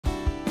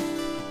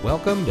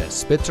Welcome to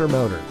Spitzer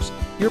Motors,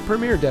 your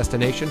premier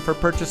destination for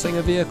purchasing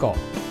a vehicle.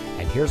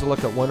 And here's a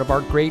look at one of our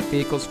great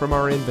vehicles from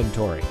our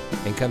inventory,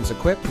 and comes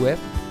equipped with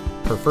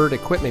Preferred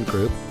Equipment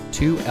Group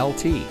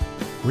 2LT,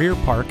 Rear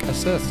Park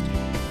Assist,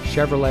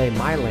 Chevrolet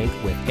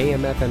MyLink with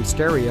AM/FM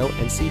stereo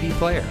and CD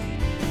player,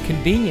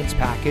 Convenience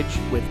Package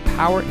with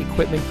Power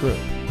Equipment Group,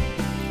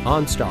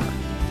 OnStar,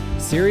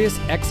 Sirius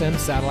XM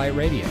satellite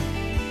radio,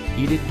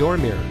 heated door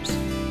mirrors,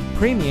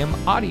 premium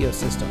audio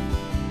system,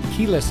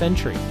 keyless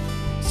entry,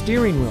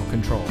 steering wheel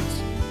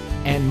controls,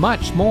 and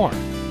much more.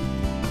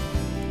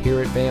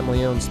 Here at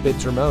family-owned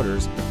Spitzer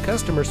Motors,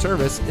 customer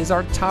service is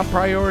our top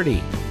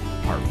priority.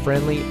 Our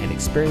friendly and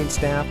experienced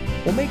staff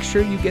will make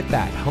sure you get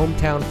that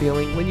hometown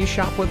feeling when you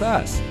shop with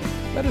us.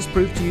 Let us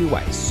prove to you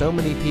why so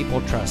many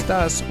people trust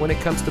us when it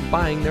comes to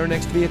buying their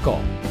next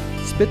vehicle.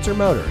 Spitzer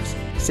Motors,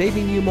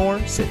 saving you more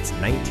since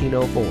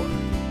 1904.